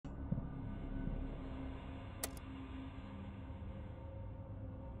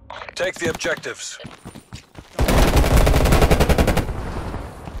Take the objectives.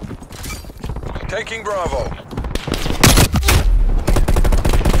 Taking Bravo.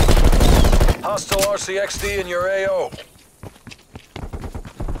 Hostile RCXD in your AO.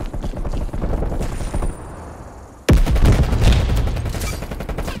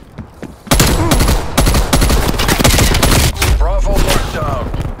 Bravo marked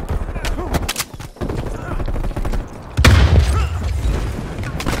down.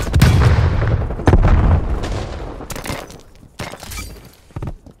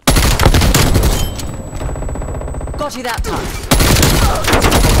 Got you that time.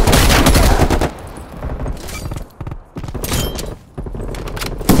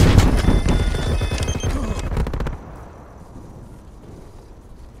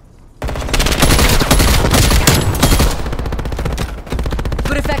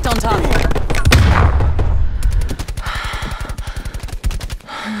 Good effect on target.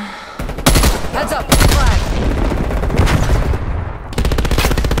 Heads up, flag.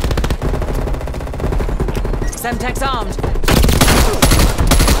 Semtex armed.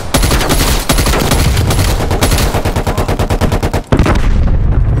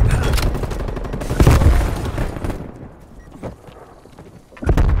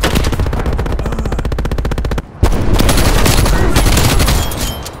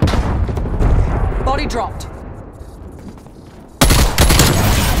 Body dropped.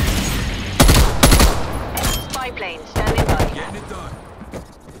 Spy plane standing by. Getting it done.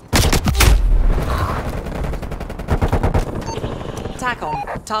 Attack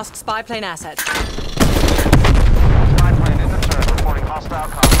on. Task spy plane assets. Spy plane in the turret, reporting hostile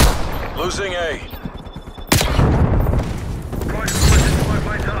contact. Losing A.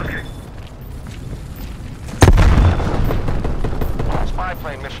 Spy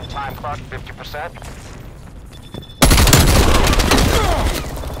plane mission time clock 50%.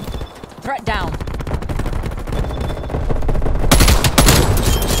 Threat down.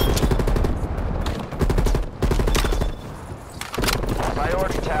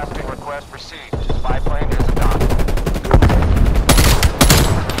 Priority tasking request received. Spy plane is adopted.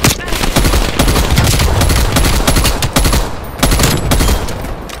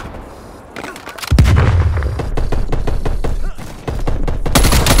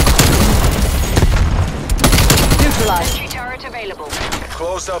 Neutralized. Entry turret available.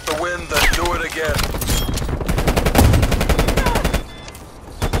 Close out the wind, then do it again.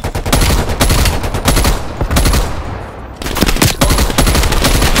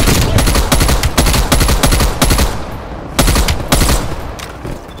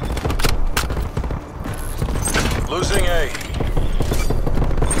 Losing A.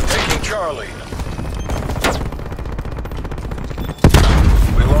 Taking Charlie.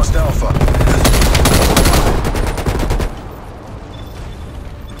 We lost Alpha.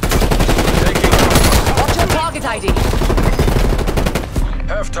 Taking Alpha. Watch your target ID.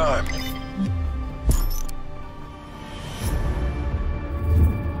 Halftime.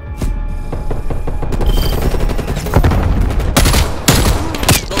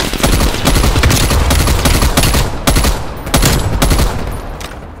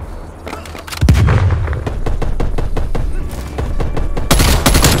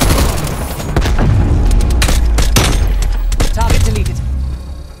 Target deleted.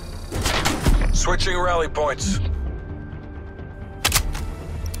 Switching rally points.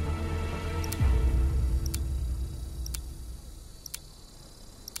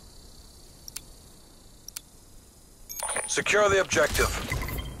 Secure the objective.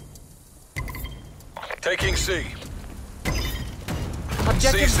 Taking C. C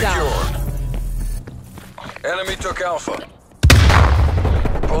Objectives down. secure. Enemy took Alpha.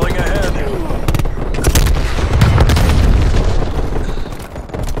 Pulling ahead.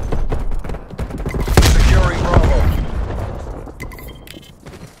 Securing Bravo.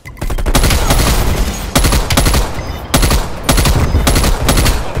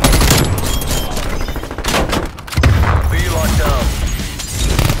 B locked down.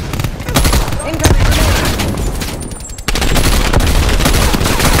 Incoming grenade.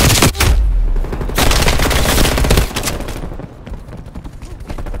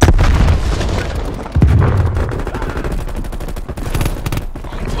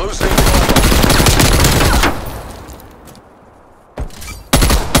 Losing Bravo.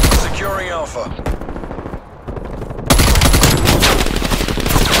 Securing Alpha.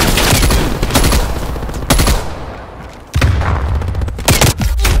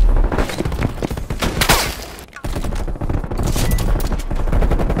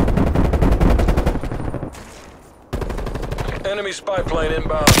 Enemy spy plane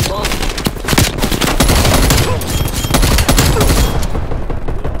inbound.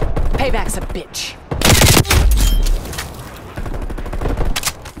 Payback's a bitch.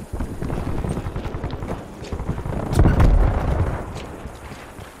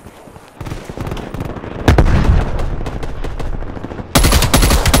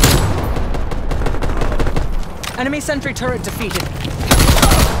 Enemy sentry turret defeated.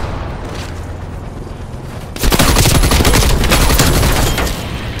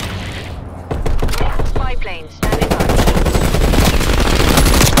 Spy plane standing by.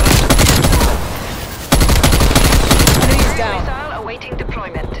 Enemies down. Missile awaiting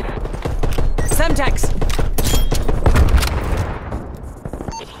deployment. Semtex!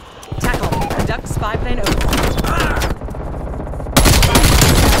 Tackle. Conduct spy plane over.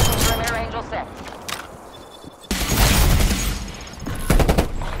 Perimeter Angel set.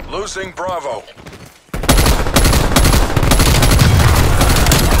 Losing Bravo.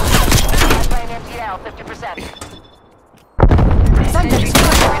 Plane emptied out 50%. Semtex!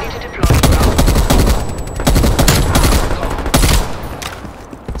 Ready to deploy.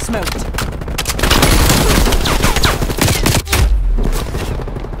 Smoked.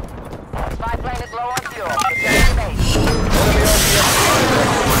 Spy plane is low on fuel. Get to base. Enemy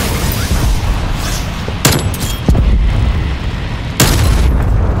RPM.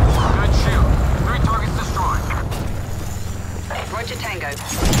 Good shoot. 3 targets destroyed. Roger Tango.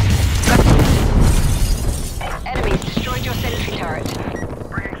 Enemies destroyed your sentry turret.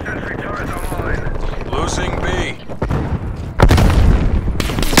 Bringing sentry turret online. Losing B.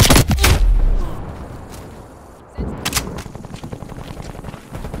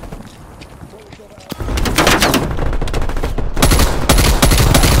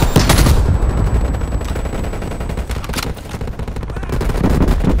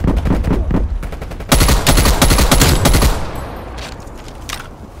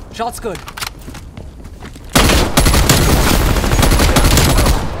 Shot's good.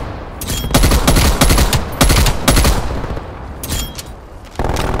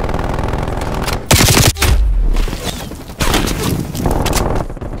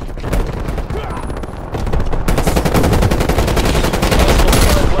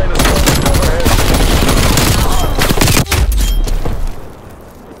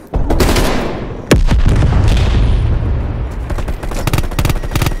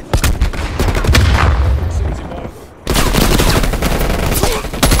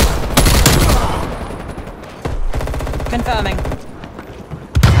 Confirming.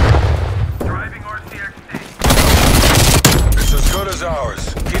 Driving RCXD. It's as good as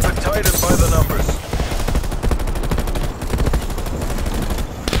ours. Keep it tight and by the numbers.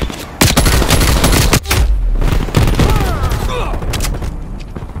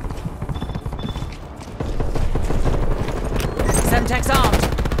 Semtex armed.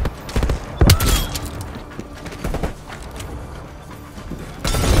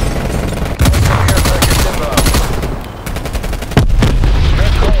 Care package inbound.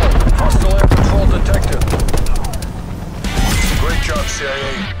 Net calling. Hostile air patrol detected. Great job,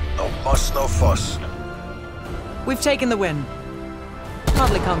 CIA. No muss, no fuss. We've taken the win.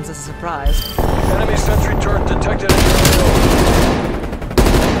 Hardly comes as a surprise. Enemy sentry turret detected in your